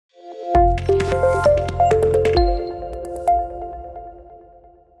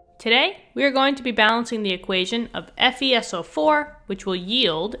Today, we are going to be balancing the equation of FeSO4, which will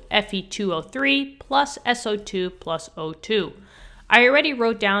yield Fe2O3 plus SO2 plus O2. I already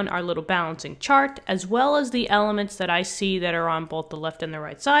wrote down our little balancing chart, as well as the elements that I see that are on both the left and the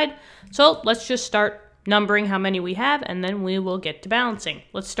right side. So let's just start numbering how many we have, and then we will get to balancing.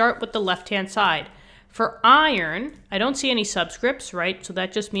 Let's start with the left-hand side. For iron, I don't see any subscripts, right? So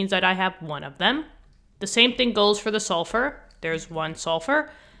that just means that I have one of them. The same thing goes for the sulfur. There's one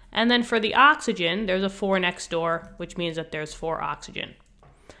sulfur. And then for the oxygen, there's a 4 next door, which means that there's 4 oxygen.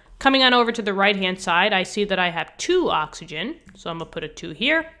 Coming on over to the right-hand side, I see that I have 2 oxygen, so I'm going to put a 2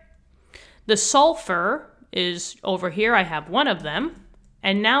 here. The sulfur is over here. I have one of them.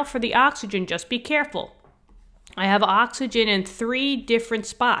 And now for the oxygen, just be careful. I have oxygen in 3 different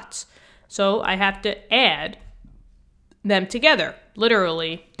spots, so I have to add them together.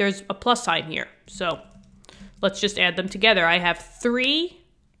 Literally, there's a plus sign here, so let's just add them together. I have 3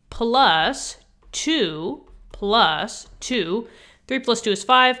 plus 2 plus 2. 3 plus 2 is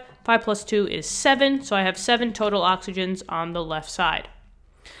 5. 5 plus 2 is 7. So I have 7 total oxygens on the left side.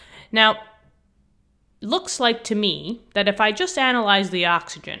 Now, looks like to me that if I just analyze the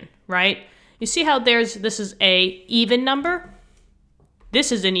oxygen, right? You see how this is a even number?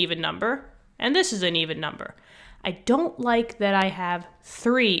 This is an even number, and this is an even number. I don't like that I have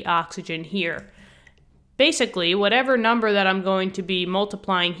 3 oxygen here. Basically, whatever number that I'm going to be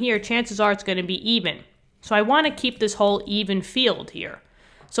multiplying here, chances are it's going to be even. So I want to keep this whole even field here.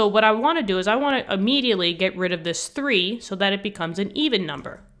 So what I want to do is I want to immediately get rid of this 3 so that it becomes an even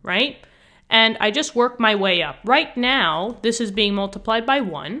number, right? And I just work my way up. Right now, this is being multiplied by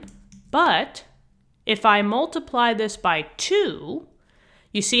 1, but if I multiply this by 2,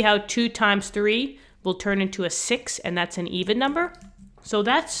 you see how 2 times 3 will turn into a 6, and that's an even number? So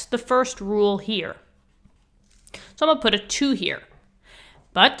that's the first rule here. So I'm going to put a 2 here.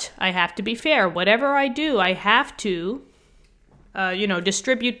 But I have to be fair. Whatever I do, I have to,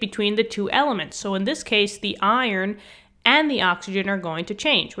 distribute between the 2 elements. So in this case, the iron and the oxygen are going to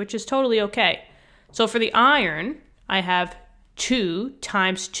change, which is totally okay. So for the iron, I have 2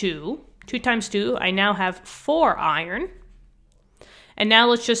 times 2. 2 times 2, I now have 4 iron. And now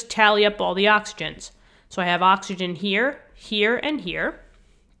let's just tally up all the oxygens. So I have oxygen here, here, and here.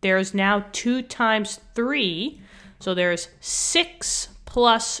 There's now 2 times 3, so there's 6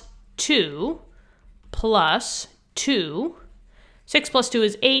 plus 2 plus 2. 6 plus 2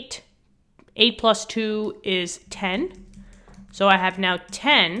 is 8. 8 plus 2 is 10. So I have now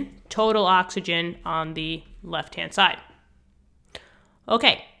 10 total oxygen on the left-hand side.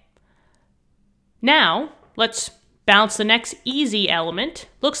 Okay. Now, let's balance the next easy element.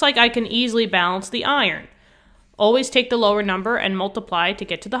 Looks like I can easily balance the iron. Always take the lower number and multiply to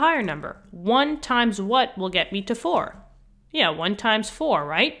get to the higher number. 1 times what will get me to 4? Yeah, 1 times 4,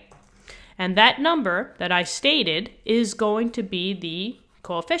 right? And that number that I stated is going to be the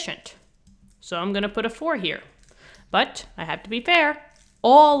coefficient. So I'm going to put a 4 here. But I have to be fair.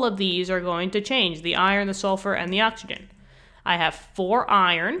 All of these are going to change, the iron, the sulfur, and the oxygen. I have 4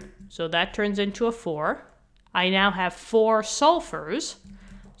 iron, so that turns into a 4. I now have 4 sulfurs,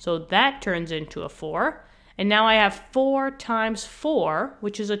 so that turns into a 4. And now I have 4 times 4,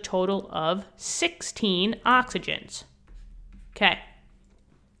 which is a total of 16 oxygens. Okay.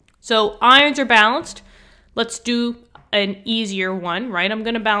 So irons are balanced. Let's do an easier one, right? I'm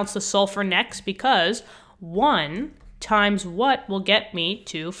going to balance the sulfur next because 1 times what will get me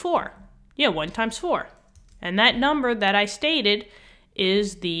to 4? Yeah, 1 times 4. And that number that I stated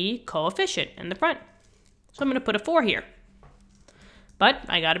is the coefficient in the front. So I'm going to put a 4 here. But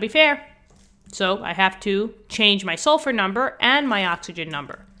I got to be fair. So I have to change my sulfur number and my oxygen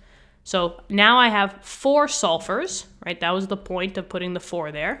number. So now I have 4 sulfurs, right? That was the point of putting the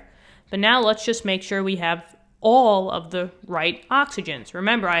 4 there. But now let's just make sure we have all of the right oxygens.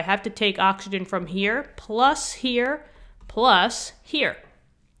 Remember, I have to take oxygen from here, plus here, plus here.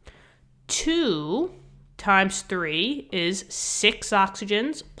 2 times 3 is 6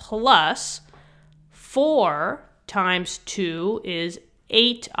 oxygens, plus 4 times 2 is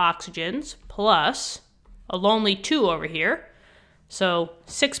 8 oxygens, plus a lonely 2 over here. So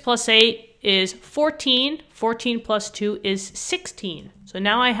 6 plus 8 is 14. 14 plus 2 is 16. So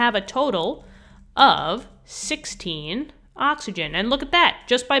now I have a total of 16 oxygen. And look at that.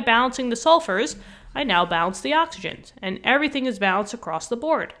 Just by balancing the sulfurs, I now balance the oxygens. And everything is balanced across the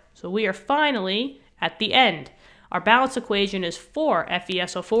board. So we are finally at the end. Our balance equation is 4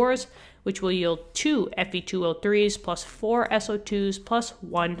 FeSO4s, which will yield 2 Fe2O3s plus 4 SO2s plus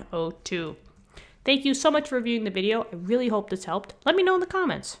 1 O2. Thank you so much for viewing the video. I really hope this helped. Let me know in the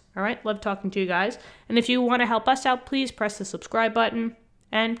comments. All right, love talking to you guys. And if you want to help us out, please press the subscribe button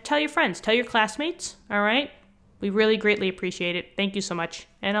and tell your friends, tell your classmates. All right, we really greatly appreciate it. Thank you so much.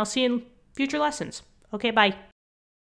 And I'll see you in future lessons. Okay, bye.